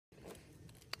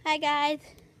Hi guys,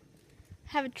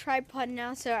 I have a tripod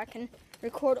now so I can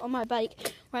record on my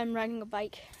bike when I'm riding a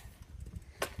bike.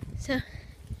 So,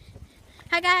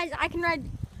 hi guys, I can ride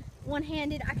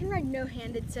one-handed, I can ride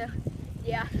no-handed, so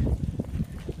yeah.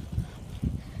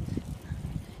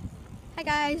 Hi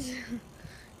guys.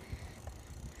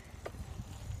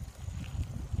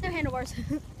 No handlebars.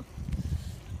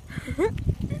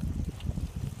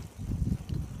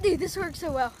 Dude, this works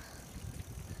so well.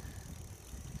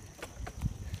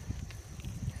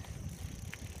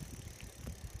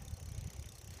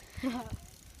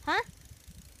 Huh?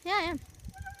 Yeah, I am.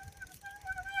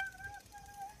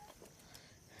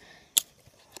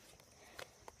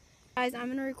 Guys, I'm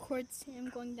gonna record Sam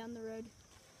going down the road.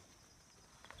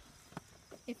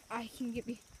 If I can get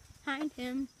behind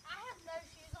him. I have no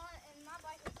shoes on and my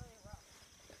bike is really rough.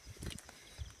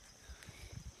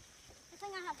 I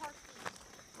think I have hard feet.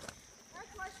 They're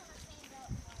close when I stand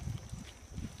up.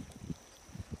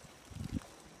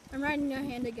 I'm riding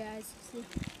no-handed, guys. See?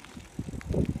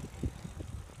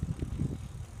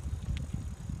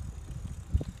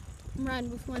 I'm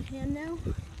riding with one hand now.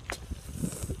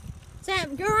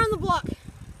 Sam, go around the block.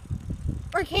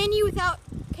 Or can you without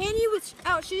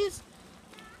shoes?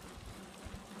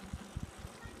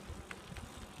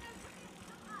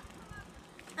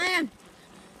 I am.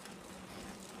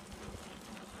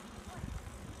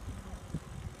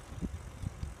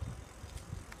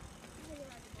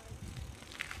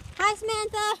 Hi,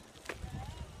 Samantha.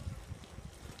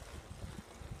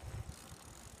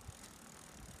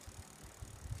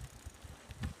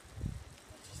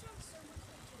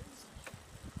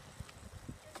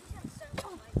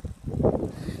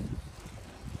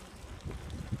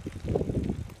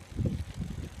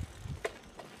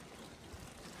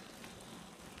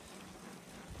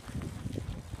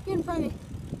 You're in front of me.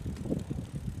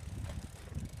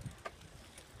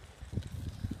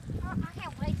 I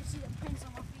can't wait to see the prints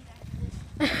on my feet after this.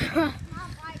 My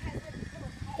bike has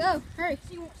been Go, hurry.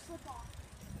 she won't slip off.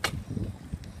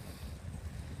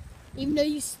 Even though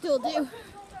you still do.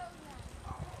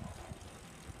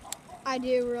 I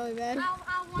do really bad. I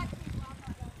want to, but I'm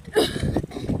not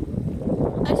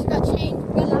going. I just got changed.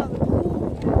 We got out of the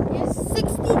pool. It's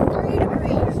 63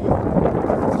 degrees.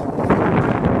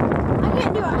 I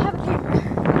can't do it. I have a camera.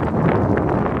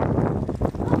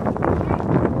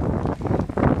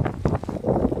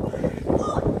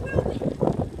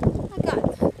 Oh my God.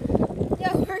 Yo,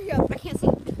 hurry up. I can't see.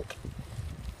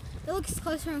 It looks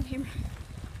closer on camera.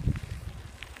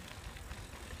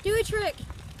 Do a trick.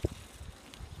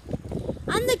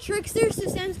 I'm the trickster, so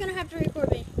Sam's gonna have to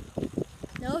record me.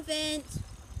 No offense.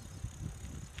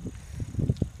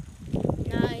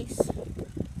 Nice.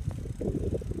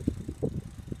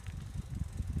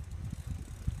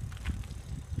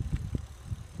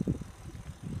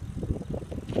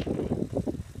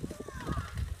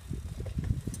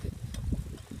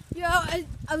 Yo, I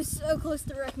was so close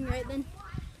to wrecking right then.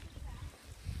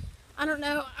 I don't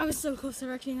know. I was so close to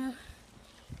wrecking though.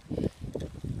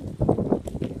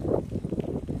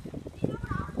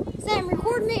 Sam,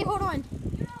 record me. Hold on.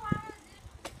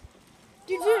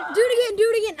 Do it again. Do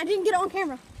it again. I didn't get it on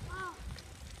camera.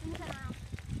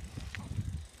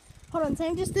 Hold on.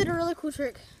 Sam just did a really cool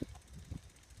trick.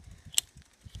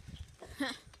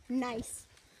 Nice.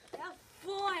 That's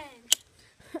fun.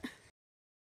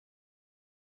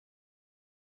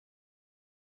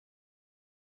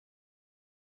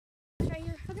 Right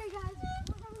here. Okay, guys.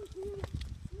 We're going to...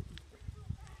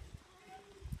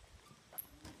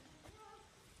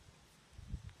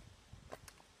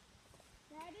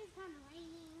 Yeah, it is kind of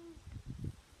raining.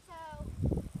 So,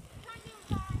 trying to get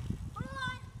inside. Hold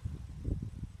on.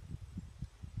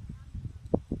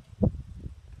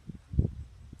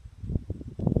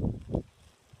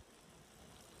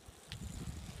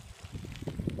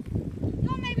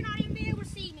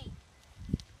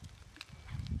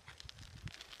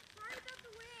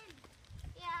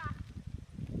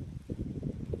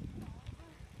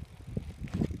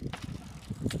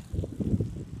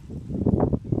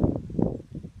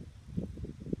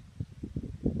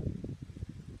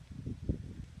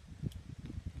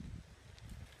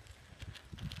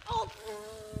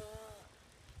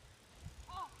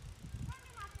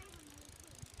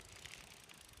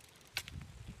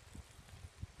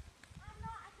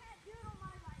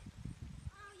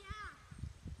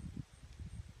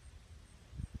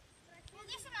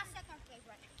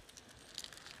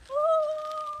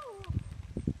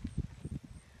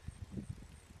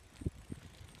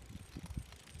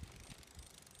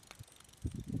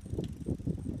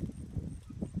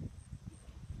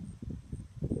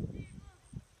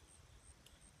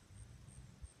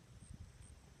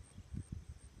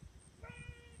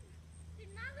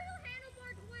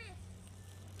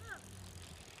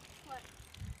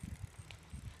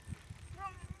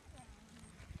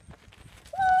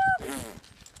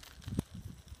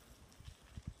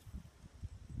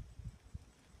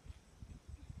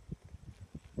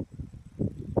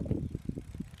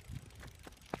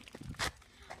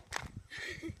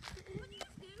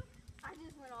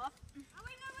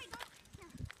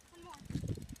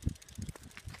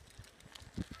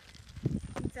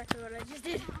 So what I just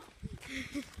did. As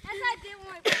I did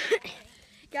when I put it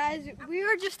Guys, we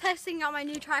were just testing out my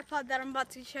new tripod that I'm about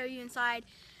to show you inside.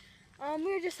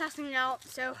 We were just testing it out,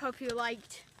 so hope you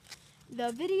liked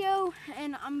the video,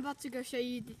 and I'm about to go show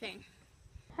you the thing.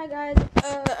 Hi guys,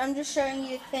 I'm just showing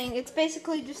you the thing. It's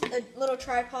basically just a little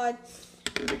tripod,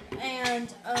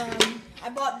 and I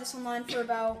bought this online for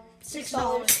about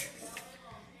 $6.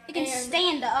 You can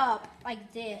stand up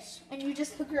like this. And you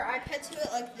just hook your iPad to it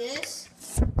like this,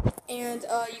 and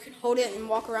you can hold it and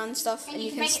walk around and stuff, and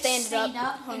you can make stand it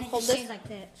up and and it hold just it. stands like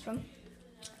this.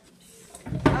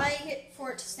 I get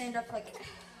for it to stand up like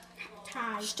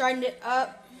High. straighten it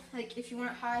up, like if you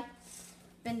want it high,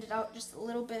 bend it out just a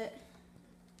little bit,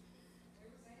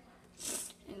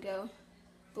 and go,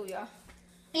 booyah.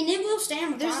 And it will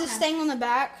stand. There's this thing on the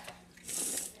back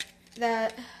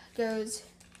that goes,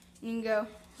 you can go,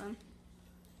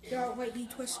 Wait, you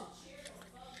twist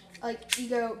it. like you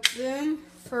go boom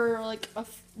for like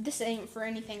this ain't for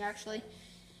anything actually,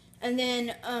 and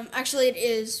then actually it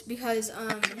is because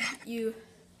you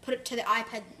put it to the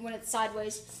iPad when it's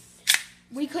sideways.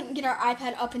 We couldn't get our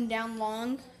iPad up and down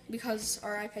long because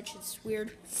our iPad shit's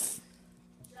weird.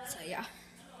 So yeah.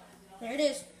 There it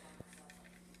is.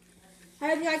 I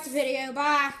hope you liked the video.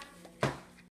 Bye.